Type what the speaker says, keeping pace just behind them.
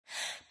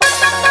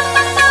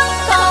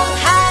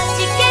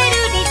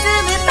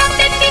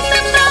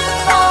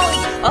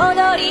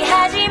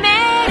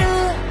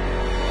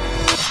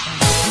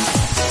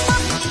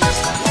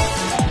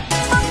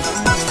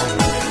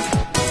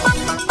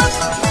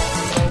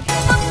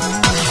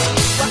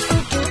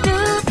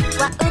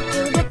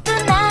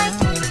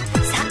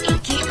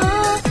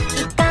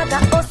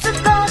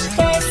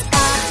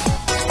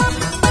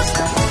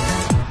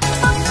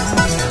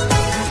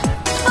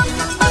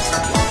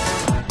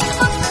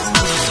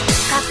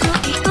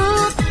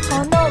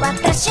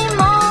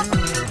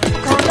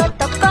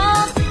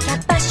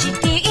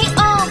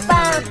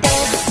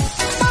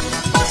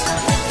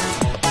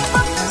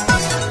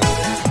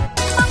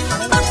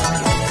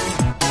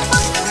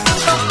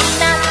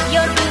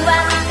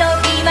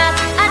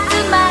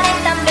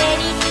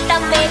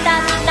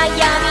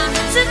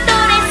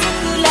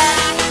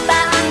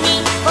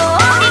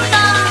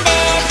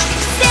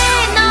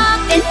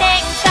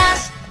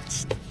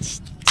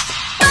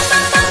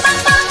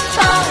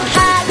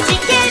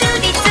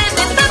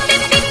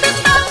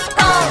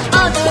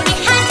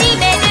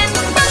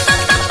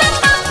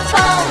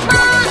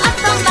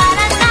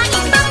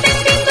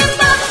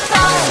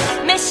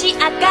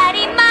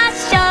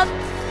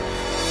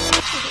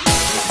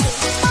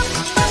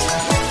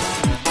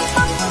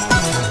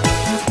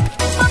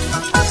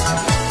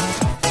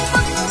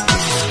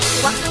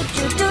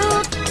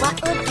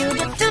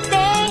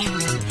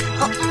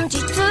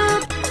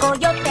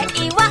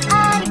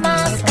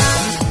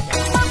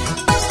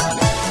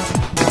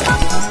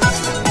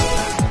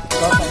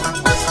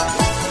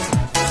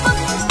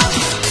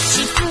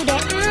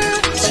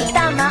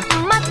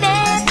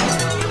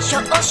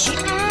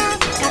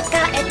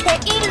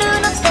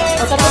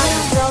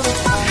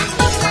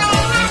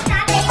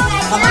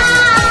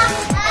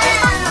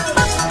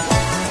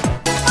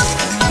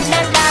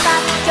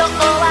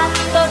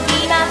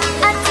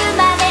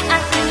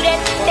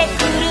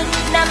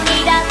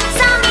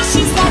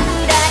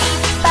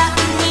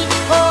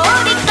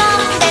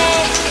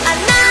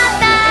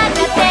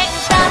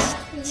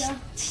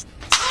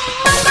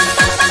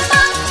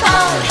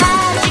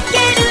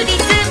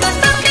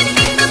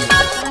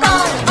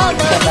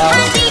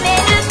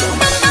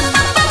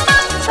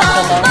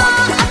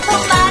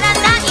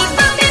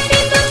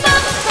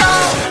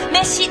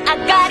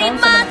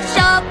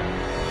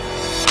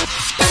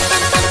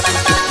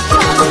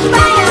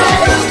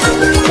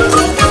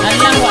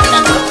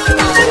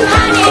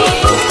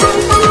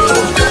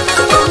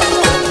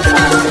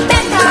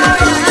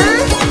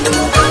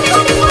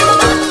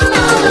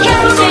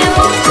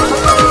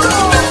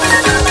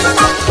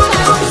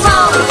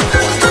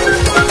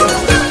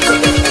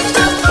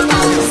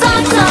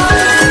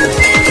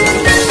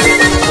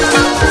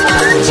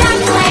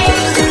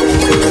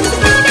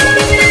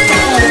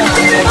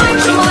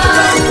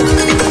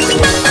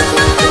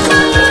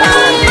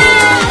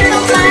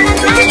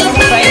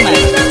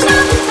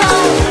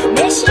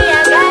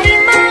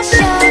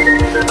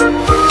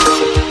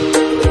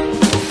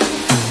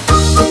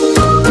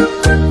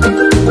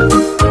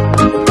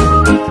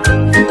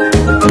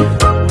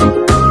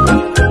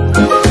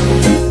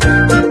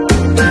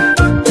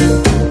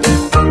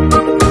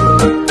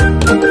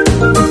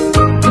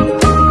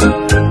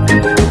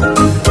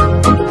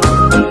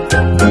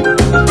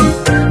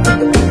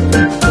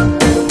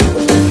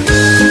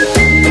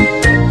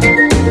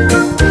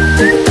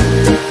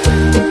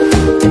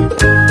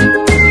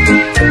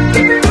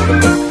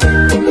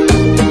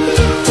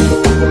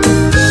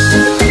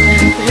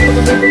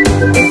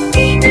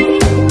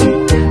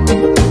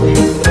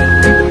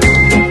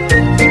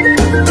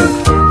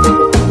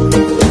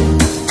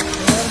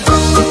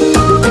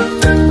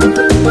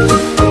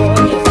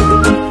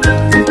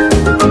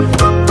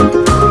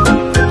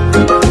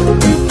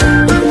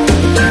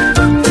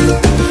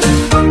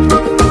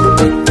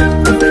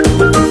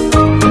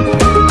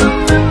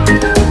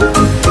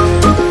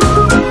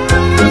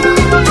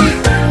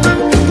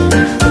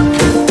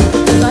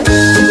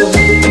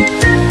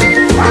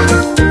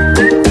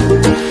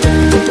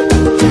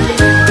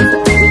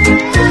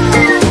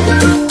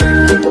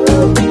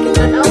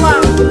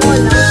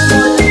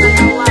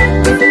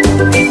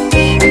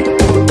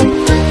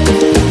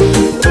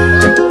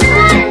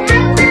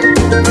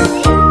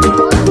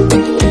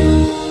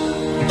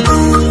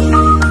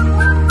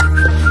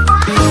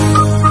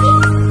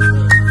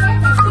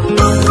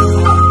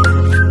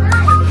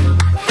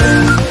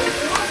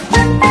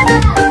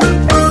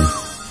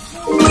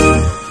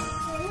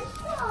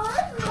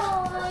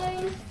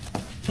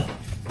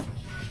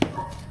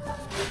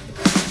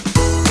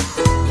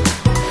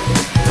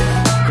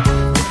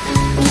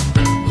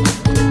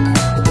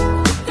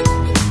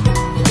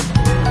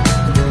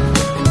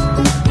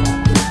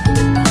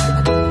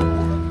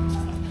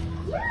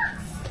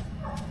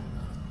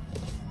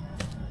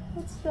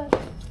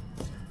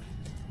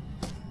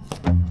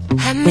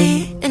Had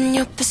me in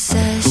your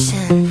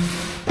possession,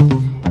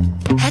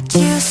 had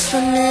you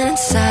swimming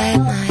inside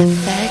my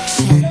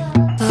affection.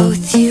 But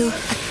with you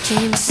I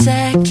came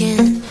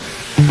second,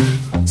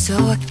 so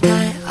I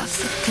cut off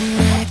the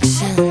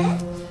connection.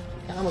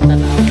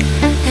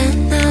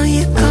 And now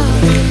you're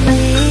calling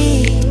me,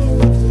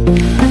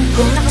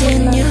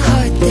 holding your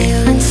heart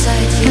there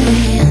inside your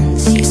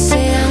hands. You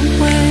say I'm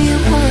where you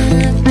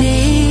wanna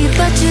be,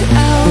 but you're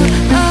out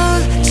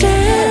of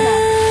chances.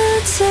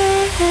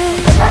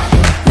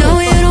 No,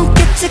 you don't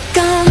get to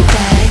come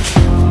back,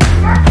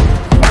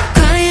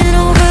 crying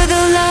over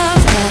the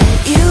love that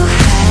you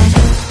had.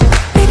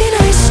 Maybe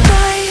next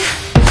try,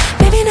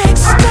 maybe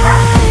next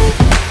time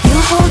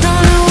you'll hold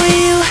on to what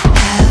you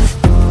have.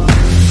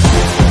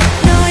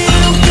 No, you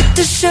don't get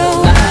to show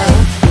up,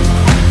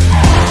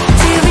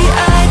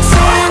 teary-eyed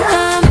saying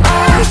I'm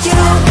all you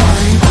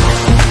want.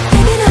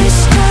 Maybe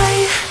next try,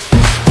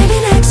 maybe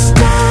next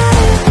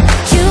time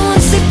you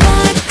won't sleep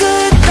on a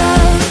good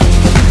love.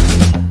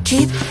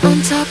 Keep on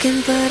talking,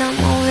 but I'm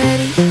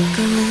already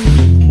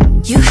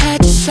gone. You had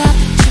your shot,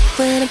 but you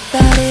went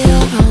about it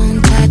all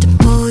wrong. Tried to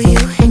pull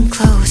you in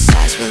close,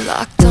 eyes were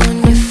locked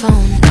on your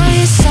phone. Now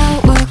you're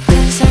sour,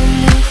 cause I'm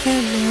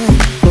moving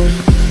on.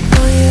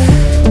 Oh,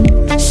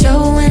 you're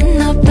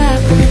showing up at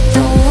my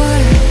door,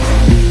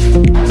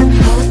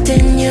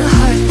 holding your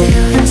heart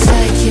there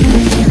inside your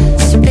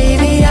hands.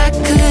 Baby, I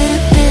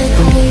could've been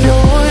all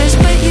yours,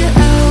 but you're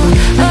out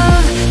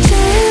of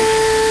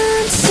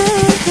chances.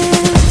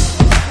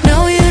 No,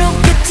 you don't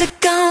get to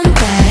come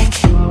back,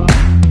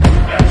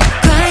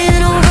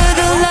 crying over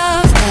the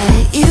love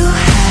that you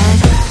had.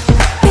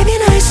 Maybe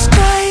next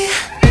try,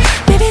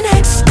 maybe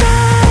next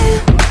time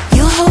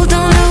you'll hold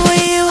on to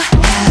what you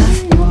have.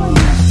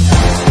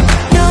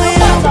 No, you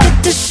don't get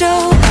to show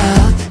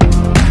up,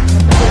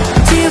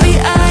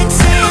 teary-eyed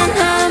saying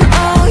I'm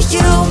all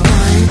you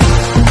want.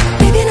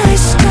 Maybe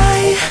next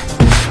try,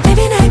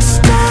 maybe next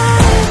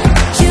time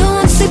you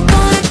won't sleep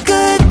on a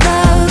good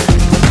love.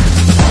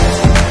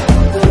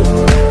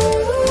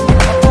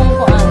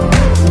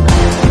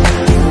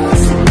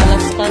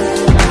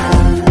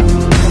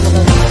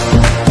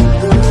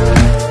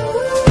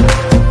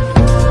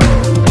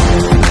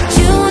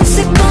 You won't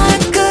sleep on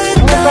a good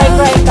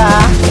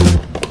love.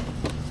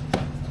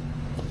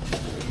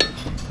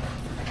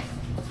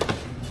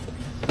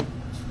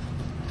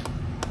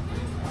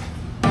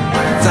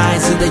 再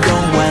次的拥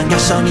吻，感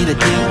受你的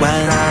体温。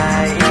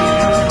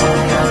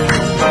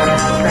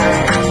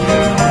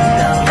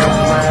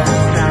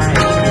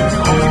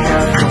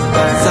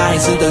再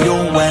次的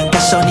拥吻，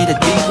感受你的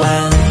体温。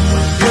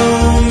永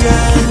远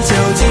究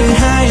竟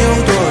还有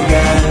多远？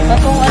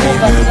为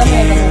何停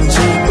滞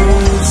不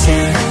前？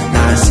那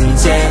时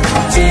间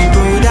记不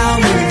到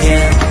明天，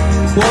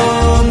我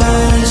们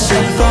是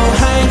否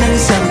还能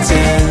相见？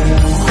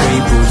回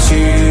不去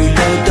的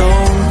冬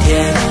天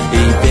已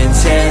变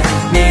迁，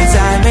你再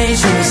没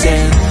出现。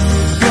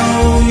永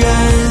远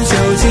究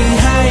竟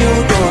还有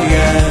多远？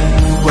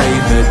为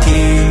何停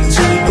滞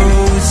不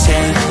前？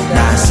那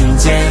时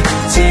间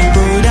记不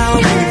到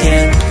明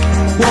天，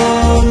我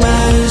们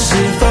是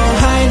否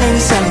还能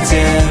相见？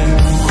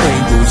回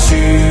不去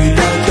的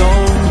冬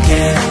天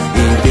已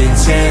变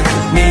迁，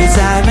你再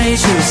没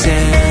出现。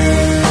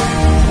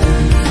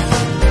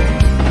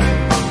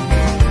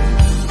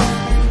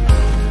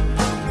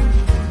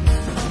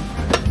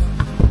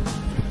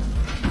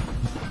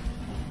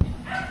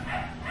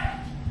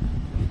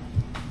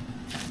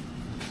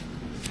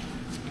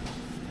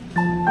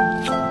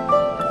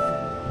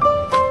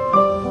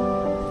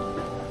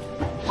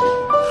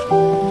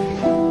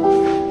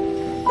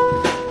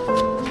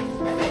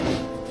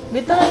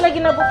Dito na lagi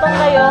nabutang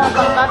kayo.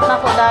 Pangkat na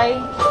ko, day.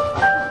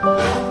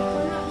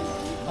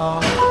 Oh.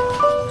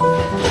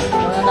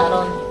 Wala na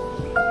ron.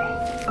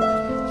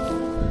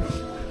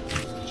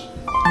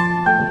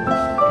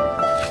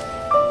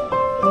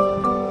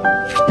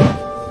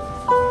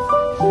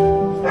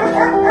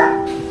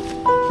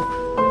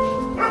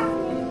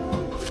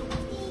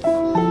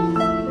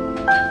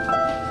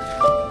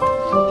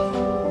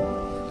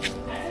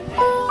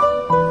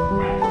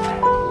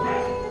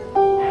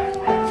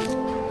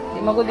 Di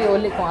mo ko di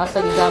ulit kung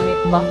asa gigamit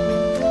ba.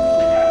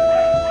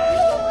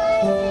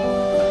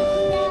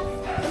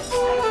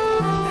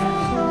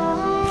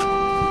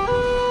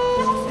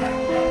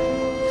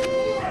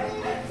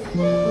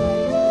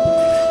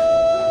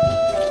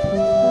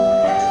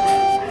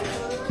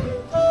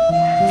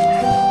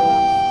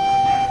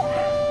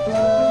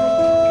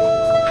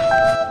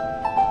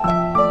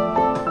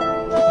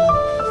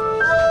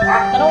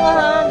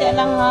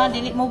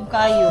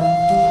 kayo.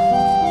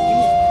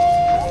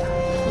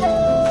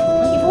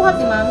 Mag-ibuhat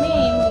ni Mami.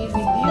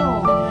 Mag-i-video.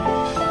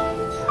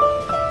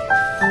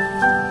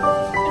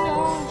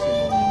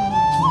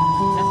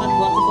 Dapat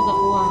buhat ko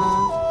pagkakuha ha.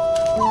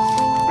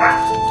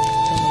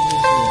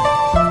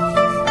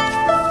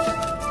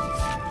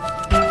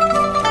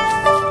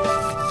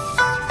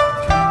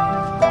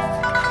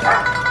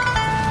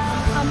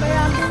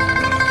 Camera.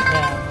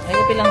 Ay,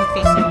 pilang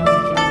face yung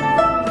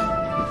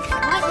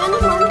Ay, ano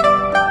mo?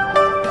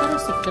 parang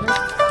secret.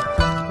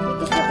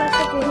 Ito siya ba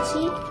sa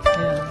kunsi?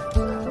 Yeah.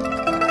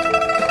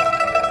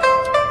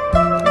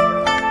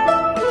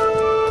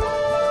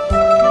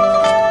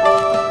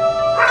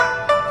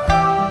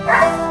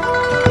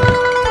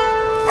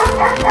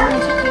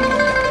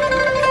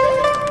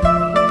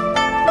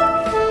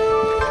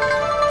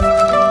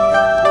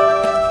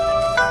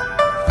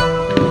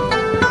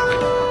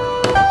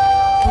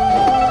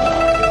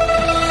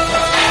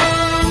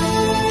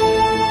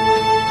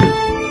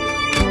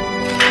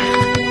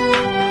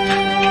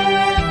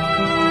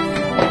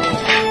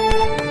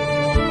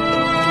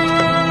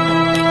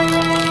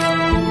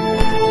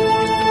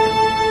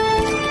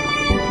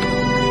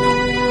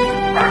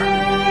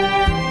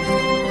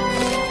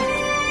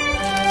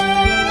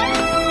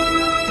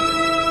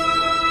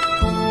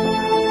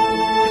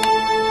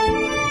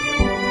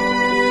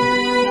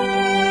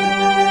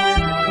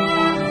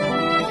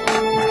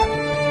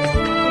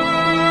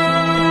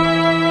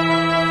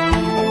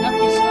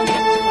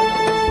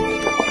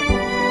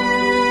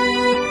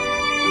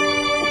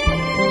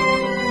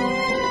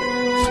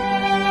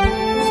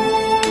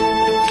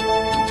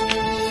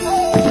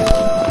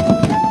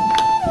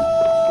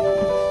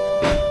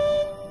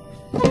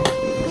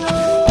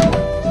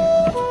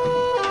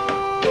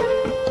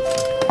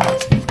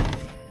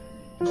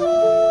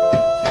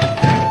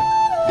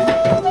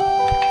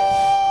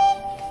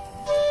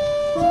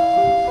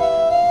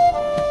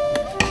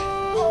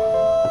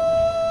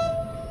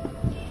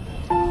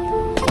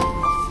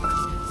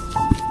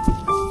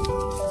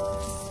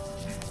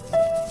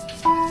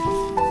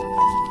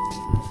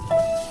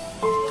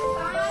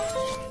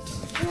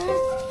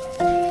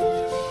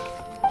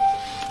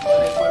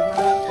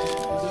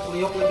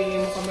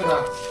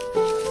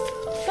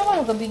 Saan ka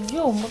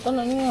nagka-video? Ba't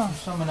ano niya?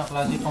 Sa mga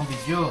klase pang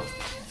video.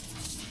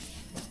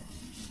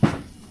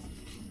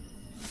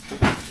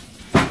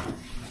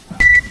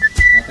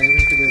 Natay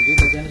rin sa birthday,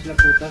 bagyan na sila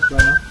putas ba,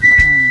 no?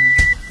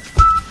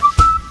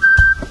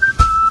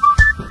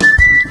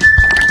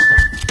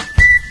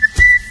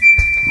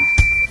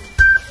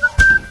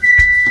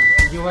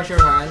 Did you wash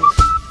your hands?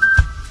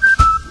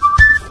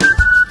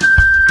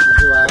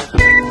 Did you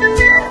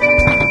wash?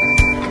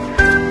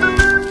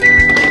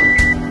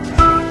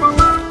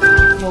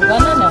 Moga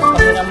na na.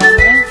 Kameraman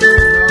eh.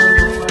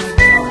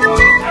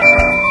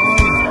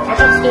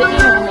 Dapat steady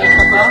mo. May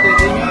kaba.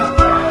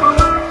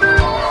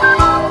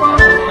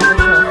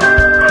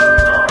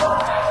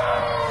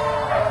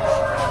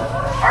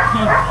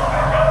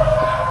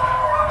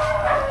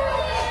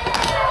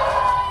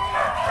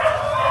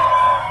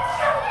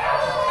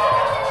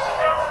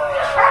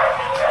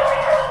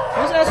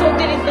 Mas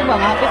nasunti rin ito ba?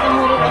 Kapit ang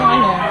hulog ang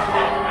ano.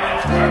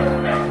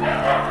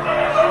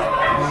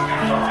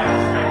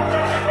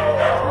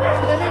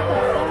 Ganito.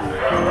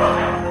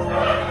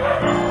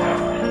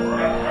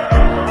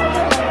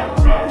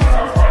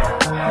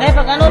 Day,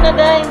 pag ano na,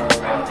 Day?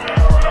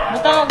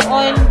 Butang og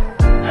oil.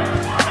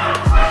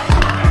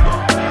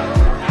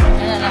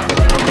 Ayan lang.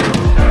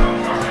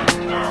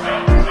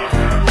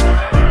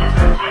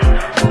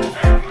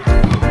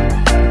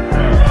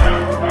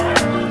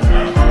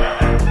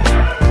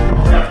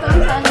 Ito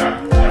ang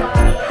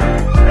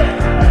saan.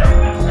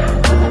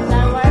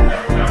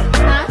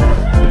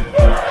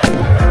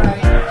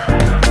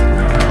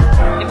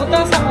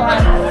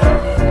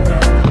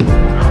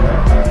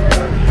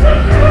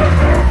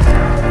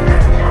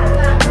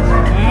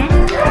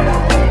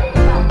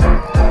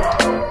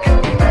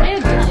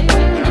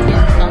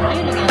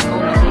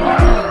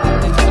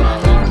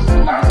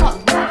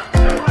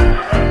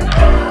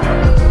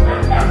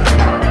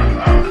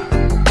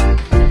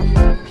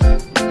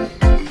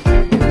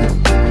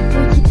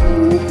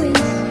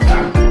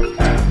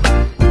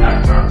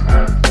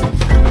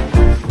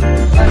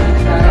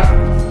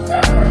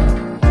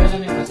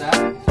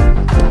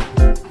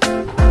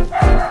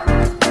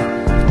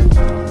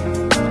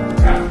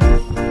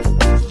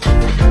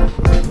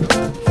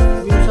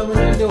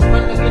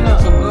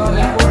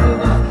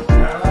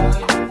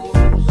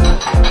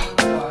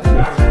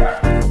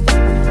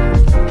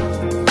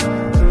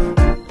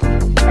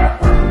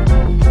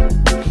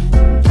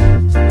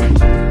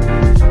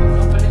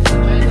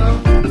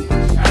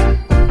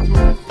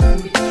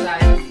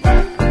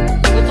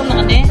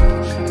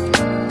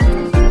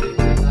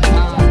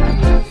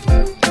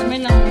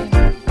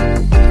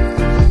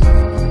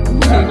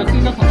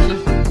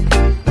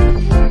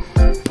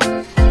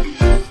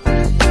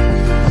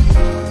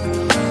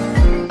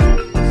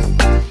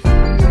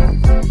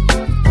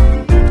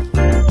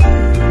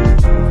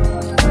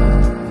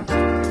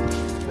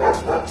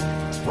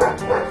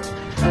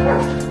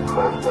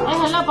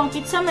 pang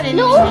pizza man din.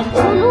 No,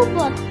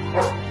 lulubot.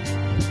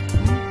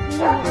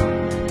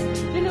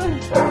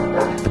 Pinulit.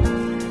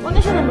 Huwag na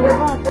siya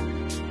nalubat.